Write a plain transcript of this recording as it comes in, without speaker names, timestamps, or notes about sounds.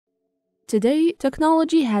Today,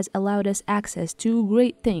 technology has allowed us access to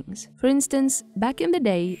great things. For instance, back in the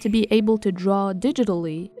day, to be able to draw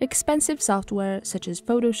digitally, expensive software such as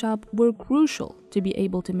Photoshop were crucial to be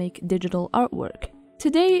able to make digital artwork.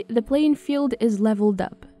 Today, the playing field is leveled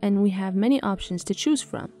up, and we have many options to choose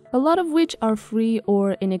from, a lot of which are free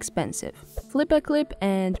or inexpensive. Flipaclip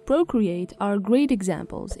and Procreate are great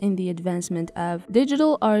examples in the advancement of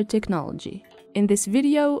digital art technology. In this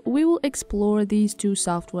video, we will explore these two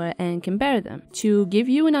software and compare them to give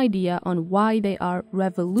you an idea on why they are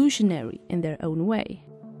revolutionary in their own way.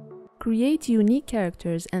 Create unique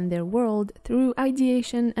characters and their world through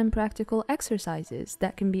ideation and practical exercises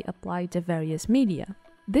that can be applied to various media.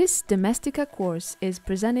 This Domestika course is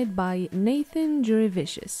presented by Nathan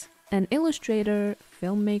Jurevicius, an illustrator,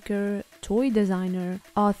 filmmaker, toy designer,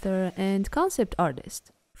 author, and concept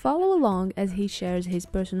artist. Follow along as he shares his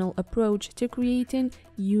personal approach to creating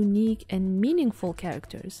unique and meaningful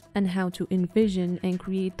characters and how to envision and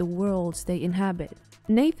create the worlds they inhabit.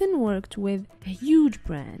 Nathan worked with huge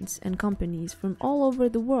brands and companies from all over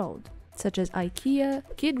the world, such as IKEA,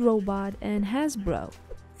 Kid Robot, and Hasbro.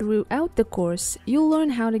 Throughout the course, you'll learn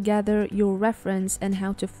how to gather your reference and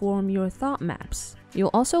how to form your thought maps. You'll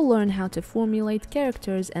also learn how to formulate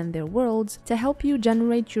characters and their worlds to help you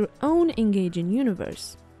generate your own engaging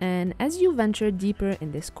universe. And as you venture deeper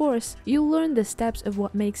in this course, you'll learn the steps of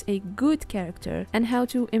what makes a good character and how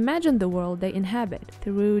to imagine the world they inhabit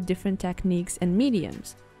through different techniques and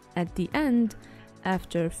mediums. At the end,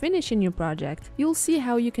 after finishing your project, you'll see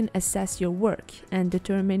how you can assess your work and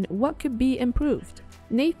determine what could be improved.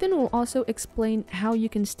 Nathan will also explain how you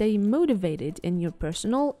can stay motivated in your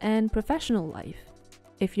personal and professional life.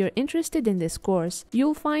 If you're interested in this course,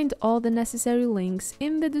 you'll find all the necessary links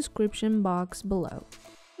in the description box below.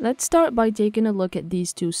 Let's start by taking a look at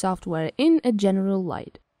these two software in a general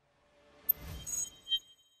light.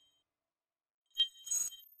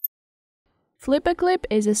 Flipaclip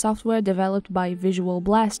is a software developed by Visual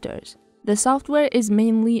Blasters. The software is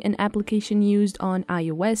mainly an application used on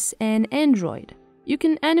iOS and Android. You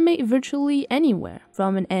can animate virtually anywhere,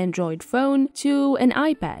 from an Android phone to an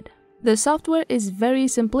iPad. The software is very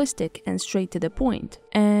simplistic and straight to the point,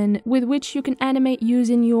 and with which you can animate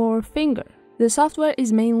using your finger. The software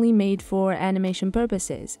is mainly made for animation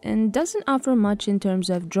purposes and doesn't offer much in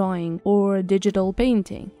terms of drawing or digital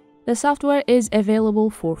painting. The software is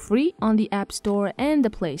available for free on the App Store and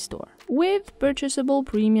the Play Store, with purchasable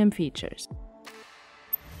premium features.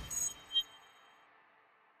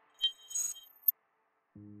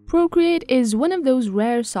 Procreate is one of those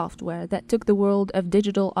rare software that took the world of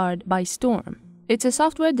digital art by storm. It's a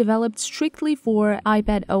software developed strictly for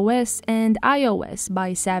iPad OS and iOS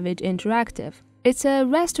by Savage Interactive. It's a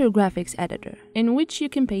raster graphics editor, in which you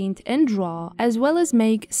can paint and draw, as well as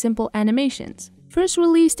make simple animations. First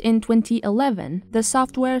released in 2011, the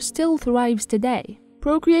software still thrives today.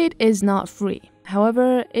 Procreate is not free.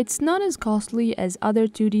 However, it's not as costly as other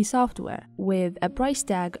 2D software, with a price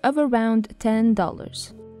tag of around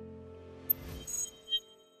 $10.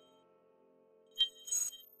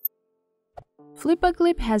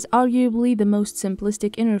 Flipaclip has arguably the most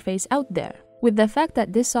simplistic interface out there. With the fact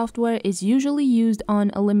that this software is usually used on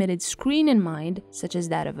a limited screen in mind, such as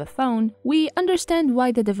that of a phone, we understand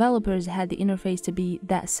why the developers had the interface to be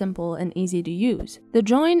that simple and easy to use. The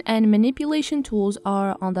drawing and manipulation tools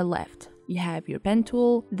are on the left. You have your pen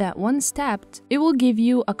tool that once tapped, it will give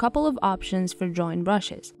you a couple of options for drawing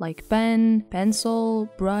brushes, like pen, pencil,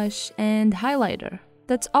 brush, and highlighter.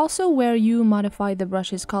 That's also where you modify the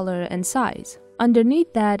brush's color and size.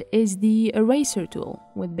 Underneath that is the eraser tool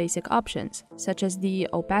with basic options, such as the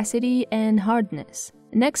opacity and hardness.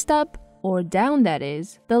 Next up, or down that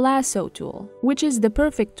is, the lasso tool, which is the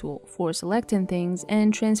perfect tool for selecting things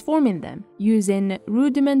and transforming them, using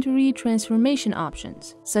rudimentary transformation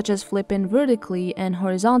options, such as flipping vertically and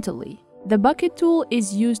horizontally. The bucket tool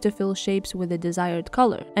is used to fill shapes with a desired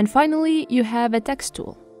color. And finally, you have a text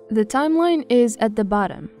tool. The timeline is at the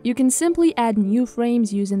bottom. You can simply add new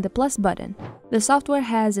frames using the plus button. The software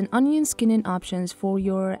has an onion skinning options for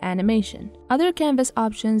your animation. Other canvas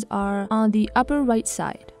options are on the upper right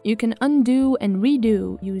side. You can undo and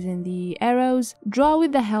redo using the arrows, draw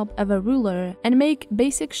with the help of a ruler, and make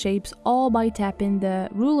basic shapes all by tapping the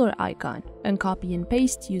ruler icon, and copy and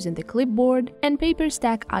paste using the clipboard and paper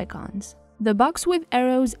stack icons. The box with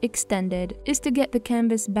arrows extended is to get the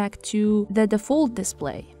canvas back to the default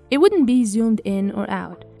display. It wouldn't be zoomed in or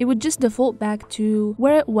out. It would just default back to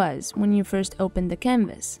where it was when you first opened the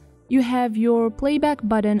canvas. you have your playback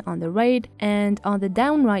button on the right, and on the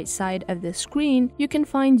down right side of the screen, you can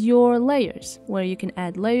find your layers, where you can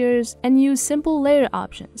add layers and use simple layer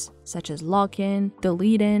options, such as lock-in,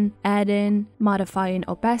 delete-in, add-in, modify-in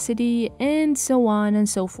opacity, and so on and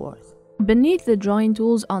so forth. Beneath the drawing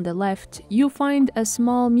tools on the left, you find a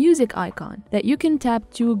small music icon that you can tap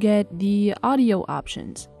to get the audio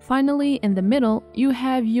options. Finally, in the middle, you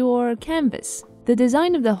have your canvas. The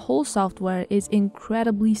design of the whole software is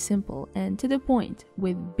incredibly simple and to the point,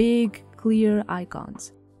 with big, clear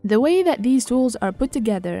icons. The way that these tools are put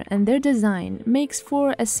together and their design makes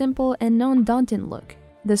for a simple and non-daunting look.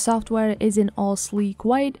 The software is in all sleek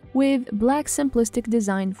white with black simplistic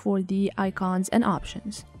design for the icons and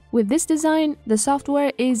options. With this design, the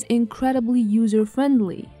software is incredibly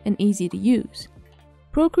user-friendly and easy to use.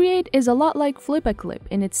 Procreate is a lot like Flipaclip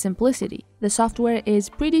in its simplicity. The software is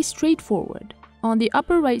pretty straightforward. On the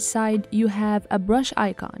upper right side, you have a brush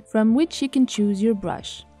icon from which you can choose your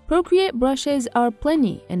brush. Procreate brushes are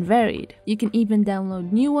plenty and varied. You can even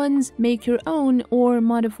download new ones, make your own, or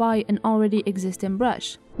modify an already existing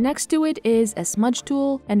brush. Next to it is a smudge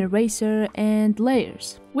tool, an eraser, and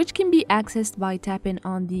layers, which can be accessed by tapping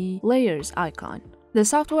on the layers icon. The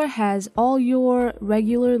software has all your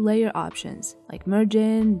regular layer options, like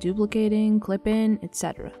merging, duplicating, clipping,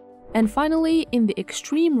 etc. And finally, in the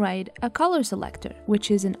extreme right, a color selector, which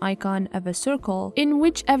is an icon of a circle in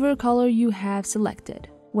whichever color you have selected.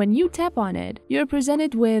 When you tap on it, you're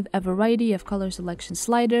presented with a variety of color selection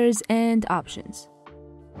sliders and options.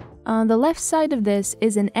 On the left side of this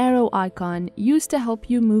is an arrow icon used to help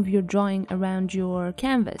you move your drawing around your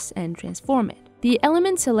canvas and transform it. The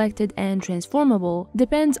element selected and transformable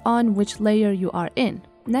depends on which layer you are in.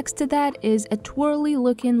 Next to that is a twirly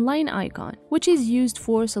looking line icon, which is used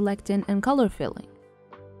for selecting and color filling.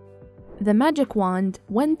 The magic wand,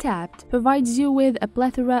 when tapped, provides you with a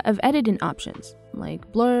plethora of editing options,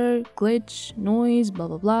 like blur, glitch, noise, blah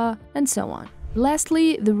blah blah, and so on.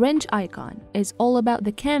 Lastly, the wrench icon is all about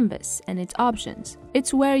the canvas and its options.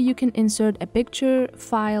 It's where you can insert a picture,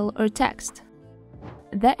 file, or text.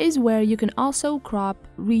 That is where you can also crop,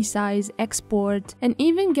 resize, export, and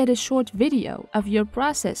even get a short video of your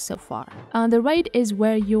process so far. On the right is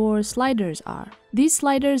where your sliders are. These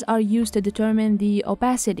sliders are used to determine the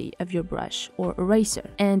opacity of your brush or eraser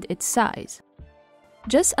and its size.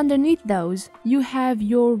 Just underneath those, you have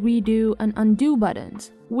your redo and undo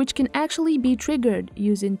buttons, which can actually be triggered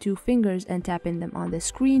using 2 fingers and tapping them on the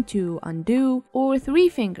screen to undo, or 3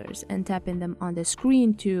 fingers and tapping them on the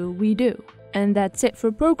screen to redo. And that's it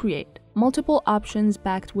for Procreate. Multiple options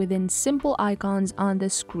packed within simple icons on the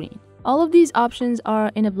screen. All of these options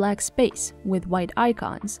are in a black space with white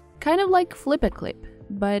icons, kind of like Flipaclip,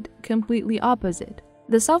 but completely opposite.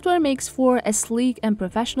 The software makes for a sleek and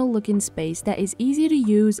professional looking space that is easy to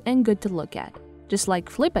use and good to look at. Just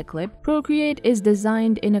like Flipaclip, Procreate is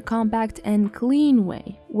designed in a compact and clean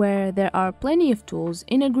way, where there are plenty of tools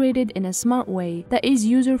integrated in a smart way that is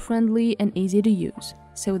user-friendly and easy to use,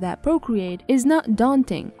 so that Procreate is not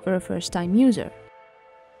daunting for a first-time user.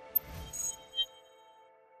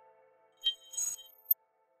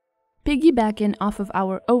 Piggybacking off of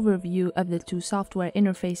our overview of the 2 software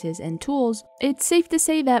interfaces and tools, it's safe to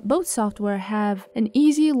say that both software have an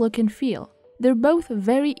easy look and feel. They're both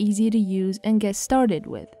very easy to use and get started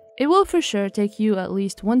with. It will for sure take you at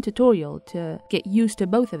least 1 tutorial to get used to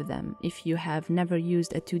both of them if you have never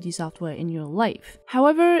used a 2D software in your life.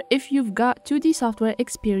 However, if you've got 2D software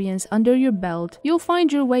experience under your belt, you'll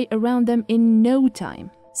find your way around them in no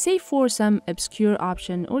time, save for some obscure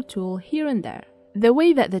option or tool here and there. The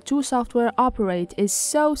way that the 2 software operate is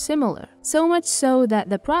so similar, so much so that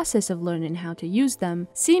the process of learning how to use them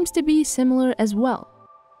seems to be similar as well.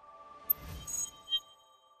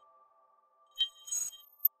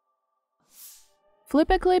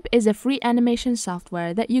 Flipaclip is a free animation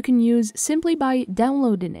software that you can use simply by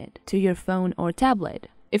downloading it to your phone or tablet.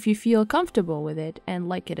 If you feel comfortable with it and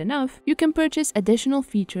like it enough, you can purchase additional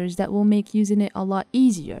features that will make using it a lot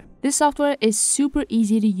easier. This software is super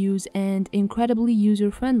easy to use and incredibly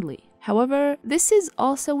user-friendly. However, this is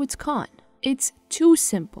also its con. It's too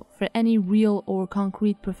simple for any real or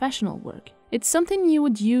concrete professional work. It's something you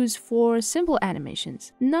would use for simple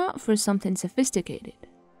animations, not for something sophisticated.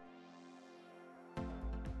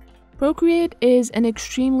 Procreate is an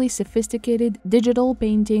extremely sophisticated digital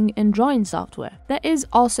painting and drawing software that is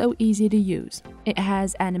also easy to use. It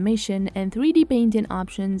has animation and 3D painting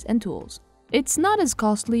options and tools. It's not as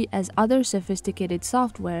costly as other sophisticated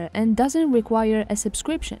software and doesn't require a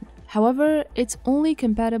subscription. However, it's only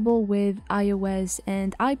compatible with iOS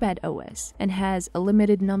and iPadOS and has a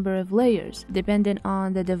limited number of layers depending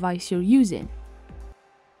on the device you're using.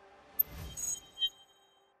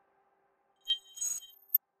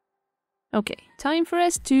 Okay, time for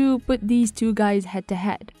us to put these two guys head to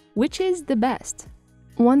head. Which is the best?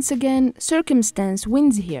 Once again, circumstance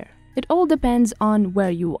wins here. It all depends on where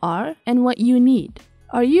you are and what you need.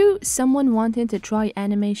 Are you someone wanting to try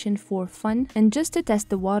animation for fun and just to test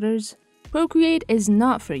the waters? Procreate is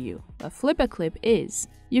not for you, but Flipaclip is.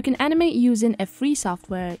 You can animate using a free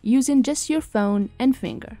software using just your phone and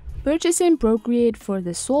finger. Purchasing Procreate for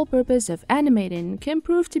the sole purpose of animating can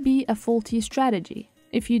prove to be a faulty strategy.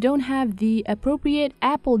 If you don't have the appropriate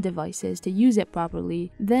Apple devices to use it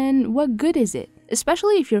properly, then what good is it?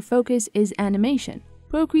 Especially if your focus is animation.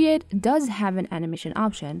 Procreate does have an animation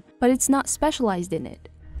option, but it's not specialized in it.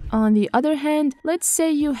 On the other hand, let's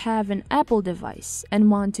say you have an Apple device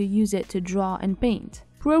and want to use it to draw and paint.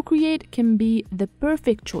 Procreate can be the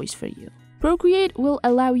perfect choice for you. Procreate will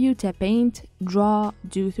allow you to paint, draw,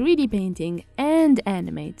 do 3D painting, and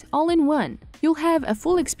animate all in one. You'll have a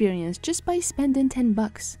full experience just by spending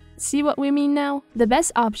 $10. See what we mean now? The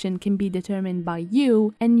best option can be determined by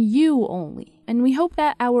you and you only. And we hope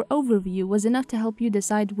that our overview was enough to help you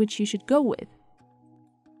decide which you should go with.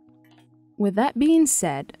 With that being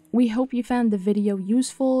said, we hope you found the video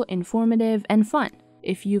useful, informative, and fun.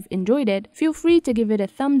 If you've enjoyed it, feel free to give it a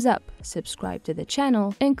thumbs up, subscribe to the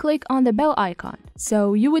channel, and click on the bell icon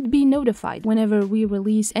so you would be notified whenever we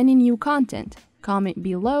release any new content. Comment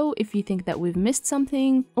below if you think that we've missed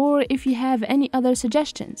something or if you have any other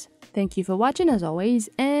suggestions. Thank you for watching as always,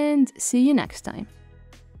 and see you next time.